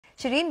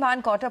Shireen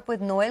Bhan caught up with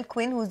Noel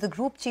Quinn, who's the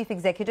Group Chief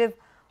Executive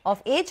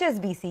of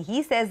HSBC.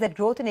 He says that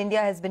growth in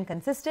India has been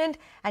consistent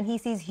and he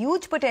sees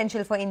huge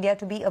potential for India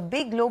to be a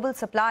big global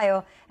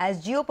supplier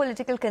as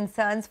geopolitical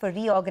concerns for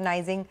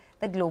reorganizing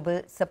the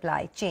global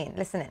supply chain.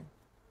 Listen in.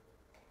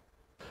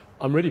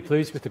 I'm really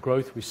pleased with the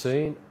growth we've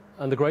seen,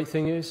 and the great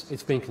thing is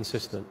it's been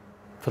consistent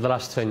for the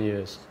last 10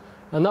 years.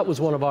 And that was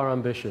one of our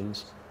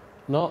ambitions.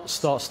 Not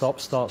start,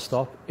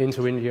 stop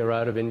into India or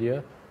out of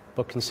India,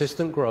 but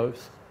consistent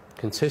growth,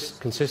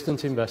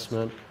 consistent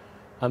investment,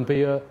 and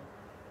be a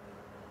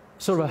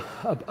sort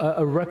of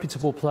a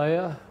reputable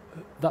player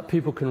that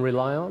people can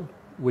rely on.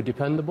 We're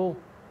dependable,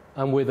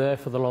 and we're there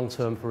for the long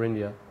term for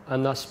India.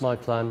 And that's my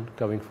plan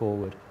going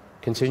forward.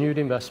 Continued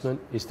investment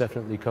is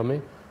definitely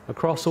coming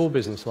across all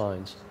business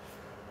lines.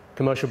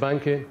 Commercial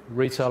banking,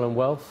 retail and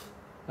wealth,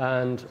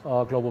 and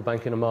our global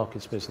banking and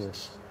markets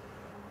business.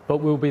 But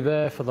we'll be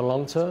there for the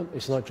long term.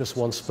 It's not just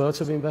one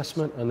spurt of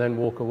investment and then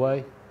walk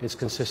away. It's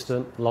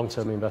consistent,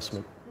 long-term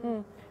investment.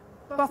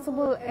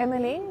 Possible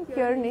M&A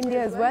here in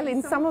India as well,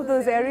 in some of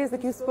those areas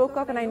that you spoke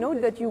of, and I know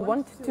that you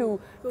want to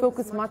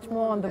focus much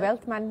more on the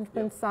wealth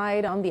management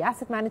side, on the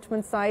asset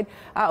management side.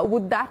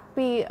 Would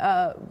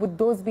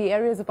those be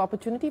areas of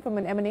opportunity from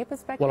an M&A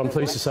perspective? Well, I'm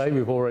pleased to say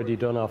we've already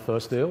done our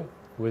first deal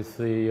with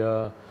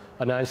the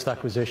announced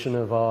acquisition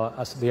of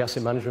the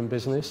asset management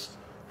business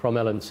from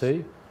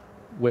L&T.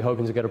 We're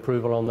hoping to get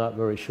approval on that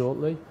very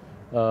shortly,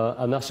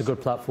 and that's a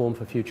good platform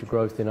for future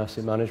growth in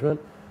asset management.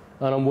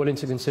 And I'm willing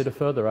to consider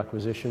further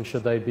acquisitions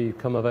should they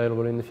become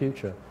available in the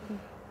future.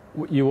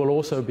 You will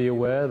also be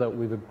aware that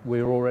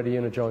we're already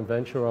in a joint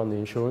venture on the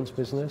insurance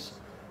business.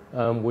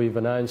 We've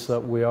announced that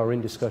we are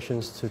in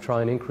discussions to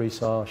try and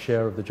increase our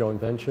share of the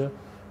joint venture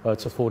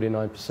to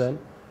 49%,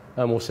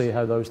 and we'll see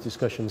how those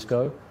discussions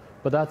go.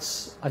 But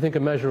that's, I think, a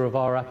measure of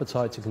our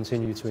appetite to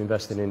continue to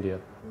invest in India.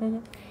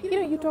 You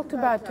know, you talked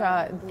about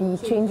the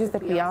changes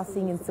that we are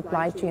seeing in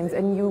supply chains,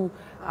 and you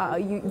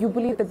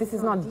believe that this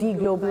is not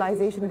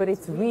deglobalization, but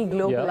it's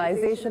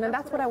reglobalization, and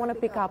that's what I want to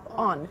pick up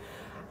on.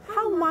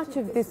 How much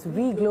of this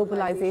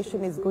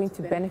reglobalization is going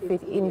to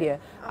benefit India?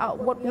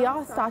 What we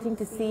are starting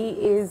to see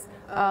is,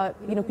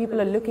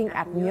 people are looking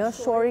at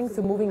nearshoring,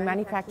 so moving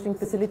manufacturing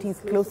facilities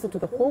closer to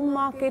the home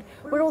market.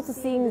 We're also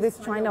seeing this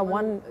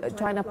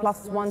China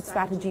plus one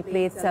strategy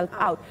play itself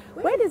out.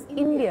 Where does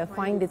India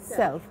find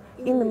itself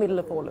in the middle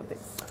of all of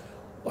this?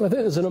 Well, I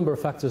think there's a number of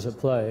factors at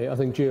play. I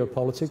think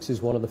geopolitics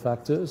is one of the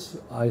factors.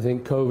 I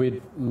think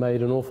COVID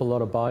made an awful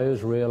lot of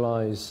buyers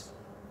realize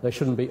they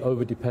shouldn't be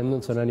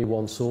over-dependent on any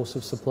one source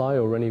of supply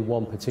or any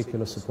one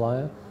particular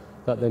supplier,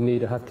 that they need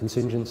to have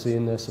contingency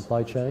in their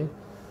supply chain.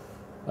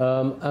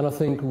 And I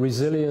think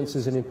resilience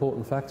is an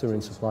important factor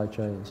in supply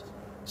chains.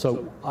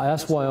 So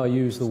that's why I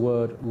use the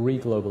word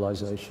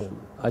reglobalization.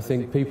 I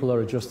think people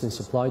are adjusting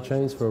supply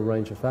chains for a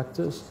range of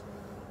factors,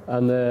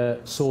 and they're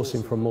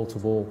sourcing from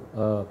multiple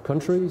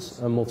countries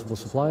and multiple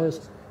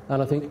suppliers.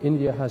 And I think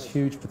India has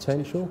huge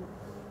potential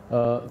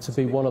to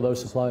be one of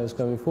those suppliers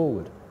going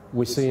forward.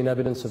 We're seeing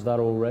evidence of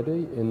that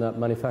already in that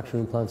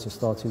manufacturing plants are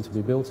starting to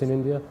be built in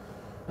India.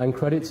 And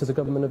credit to the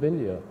government of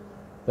India.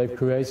 They've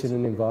created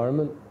an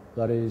environment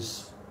that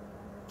is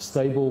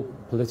stable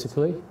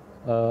politically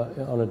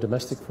on a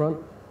domestic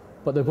front,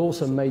 but they've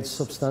also made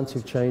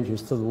substantive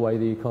changes to the way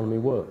the economy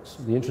works.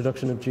 The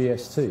introduction of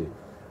GST,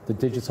 the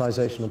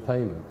digitization of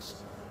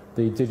payments,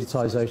 the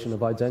digitization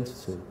of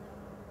identity,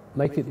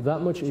 make it that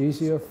much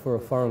easier for a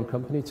foreign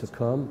company to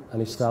come and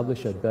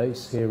establish a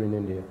base here in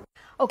India.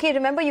 Okay,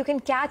 remember you can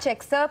catch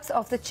excerpts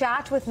of the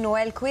chat with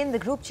Noel Quinn, the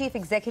Group Chief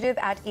Executive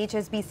at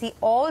HSBC,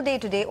 all day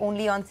today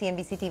only on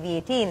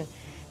CNBC-TV18.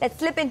 Let's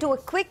slip into a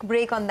quick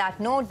break on that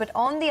note, but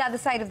on the other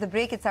side of the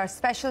break, it's our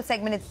special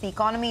segment, It's the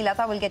Economy.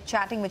 Lata will get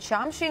chatting with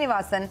Shyam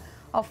Srinivasan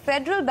of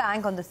Federal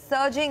Bank on the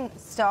surging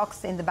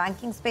stocks in the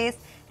banking space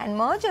and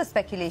merger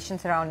speculation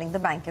surrounding the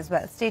bank as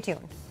well. Stay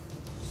tuned.